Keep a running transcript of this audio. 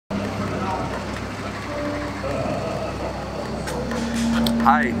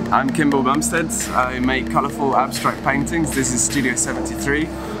Hi, I'm Kimbal Bumstead. I make colourful abstract paintings. This is Studio 73.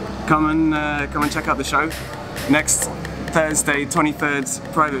 Come and check out the show. Next Thursday,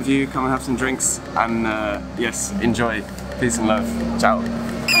 23rd, private view. Come and have some drinks and yes, enjoy. Peace and love. Ciao.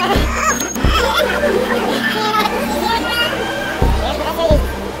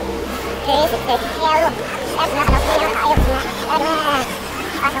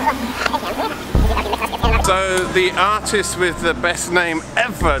 So the artist with the best name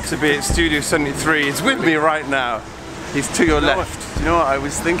ever to be at Studio 73 is with me right now. He's to your left. You know what? I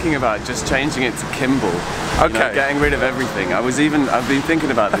was thinking about just changing it to Kimbal. Okay. You know, getting rid of everything. I've been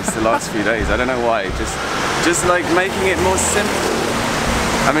thinking about this the last few days. I don't know why. Just like making it more simple.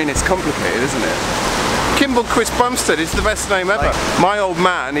 I mean, it's complicated, isn't it? Kimbal Bumstead is the best name ever. My old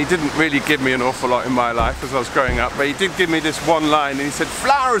man, he didn't really give me an awful lot in my life as I was growing up, but he did give me this one line and he said,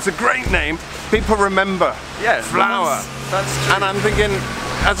 "Flower is a great name. People remember." Yeah, Flower. That's true. And I'm thinking,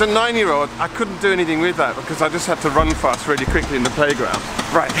 as a 9-year-old, I couldn't do anything with that because I just had to run fast really quickly in the playground.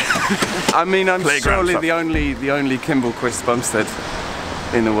 Right. I mean, I'm Playground surely stuff. the only Kimbal Bumstead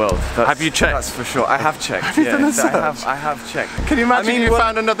in the world. Have you checked? That's for sure. I have checked. Have you done a search? I have checked. Can you imagine if you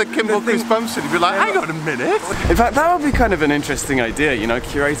found another Kimbal Bumstead? You'd be like, hang on a minute. In fact, that would be kind of an interesting idea, you know,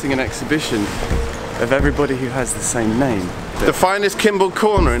 curating an exhibition of everybody who has the same name. The finest Kimbal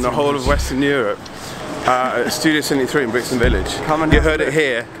corner in the whole of Western Europe. At Studio 73 in Brixton Village. Come and you heard it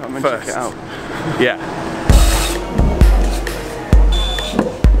here Come and first. check it out. Yeah.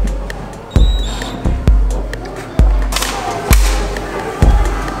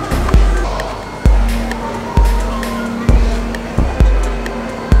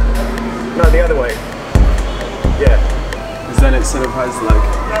 No, the other way. Yeah. Because then it sort of has like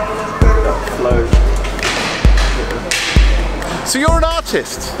that flow. So you're an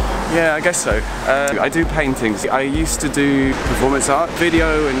artist? Yeah, I guess so. I do paintings. I used to do performance art,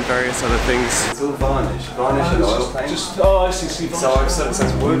 video and various other things. It's all varnish and oil paint. Oh, I see. So I've sort of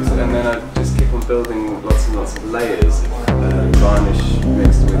said wood and then I just keep on building lots and lots of layers of varnish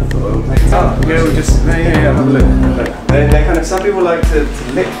mixed with oil paint. Oh, yeah, we'll just, yeah, have a look. They kind of, some people like to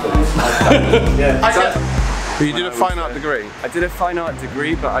lick them. Yeah. So you did a fine art degree? I did a fine art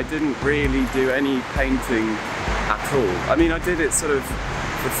degree, but I didn't really do any painting at all. I mean, I did it sort of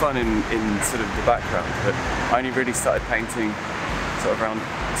for fun in sort of the background, but I only really started painting sort of around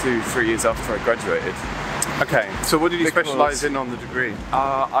 2-3 years after I graduated. Okay, so what did you specialise in on the degree?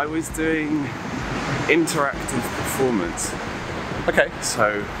 I was doing interactive performance. Okay.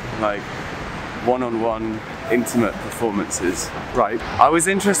 So like one-on-one intimate performances. Right. I was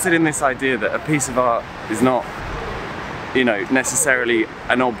interested in this idea that a piece of art is not, you know, necessarily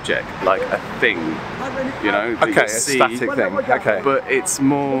an object, like a thing, you know, that okay, you a see, static thing, okay. But it's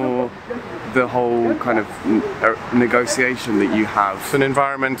more the whole kind of negotiation that you have. It's an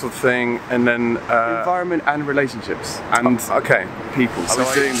environmental thing, and then environment and relationships and okay, people. So I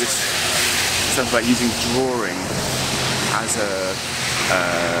was doing this stuff like using drawing as a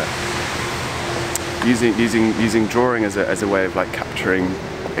using drawing as a way of like capturing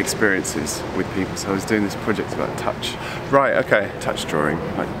experiences with people. So I was doing this project about touch. Right, okay. Touch drawing,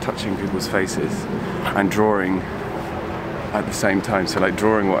 like touching people's faces and drawing at the same time. So like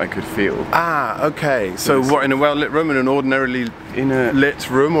drawing what I could feel. Ah, okay. So what, in a well-lit room, in an ordinarily lit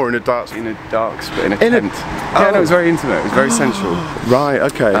room, or in a dark? In a dark spot, in a tent. Yeah, no, it was very intimate, it was very sensual. Right,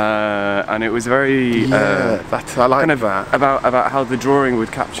 okay. And it was very, I like kind of that. About how the drawing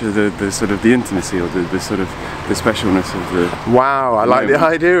would capture the sort of the intimacy or the sort of the specialness of the Wow, I like the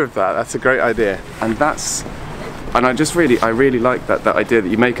idea of that. That's a great idea. And I really like that idea that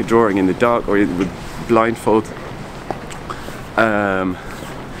you make a drawing in the dark or with blindfold,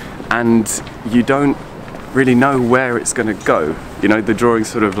 and you don't really know where it's going to go. You know, the drawing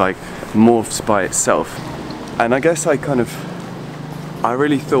sort of like morphs by itself. And I guess I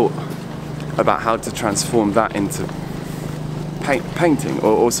really thought about how to transform that into painting,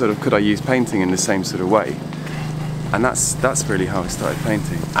 or sort of could I use painting in the same sort of way. And that's really how I started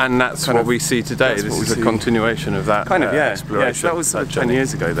painting. And that's what we see today. This is a continuation of that kind of, yeah. exploration. Yeah, so that was sort of 10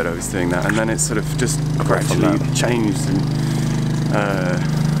 years ago that I was doing that, and then it sort of just gradually changed and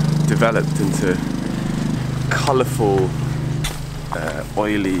developed into colourful,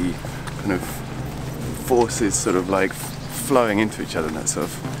 oily kind of forces sort of like flowing into each other, and that sort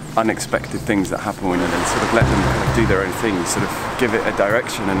of unexpected things that happen when you then sort of let them kind of do their own thing. You sort of give it a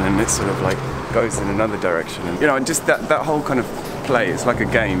direction and then it sort of like goes in another direction, and you know, and just that whole kind of play, it's like a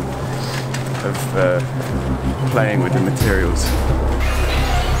game of playing with the materials.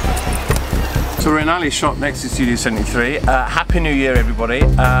 So we're in Ali's shop next to Studio 73. Happy New Year, everybody.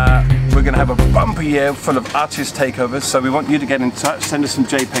 We're going to have a bumper year full of artist takeovers, so we want you to get in touch, send us some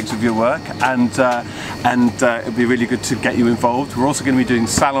JPEGs of your work, and it'd be really good to get you involved. We're also going to be doing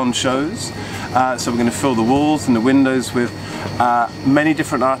salon shows, so we're going to fill the walls and the windows with many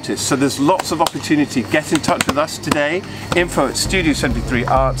different artists. So there's lots of opportunity. Get in touch with us today.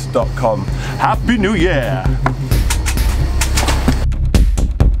 Info@studio73art.com. Happy New Year!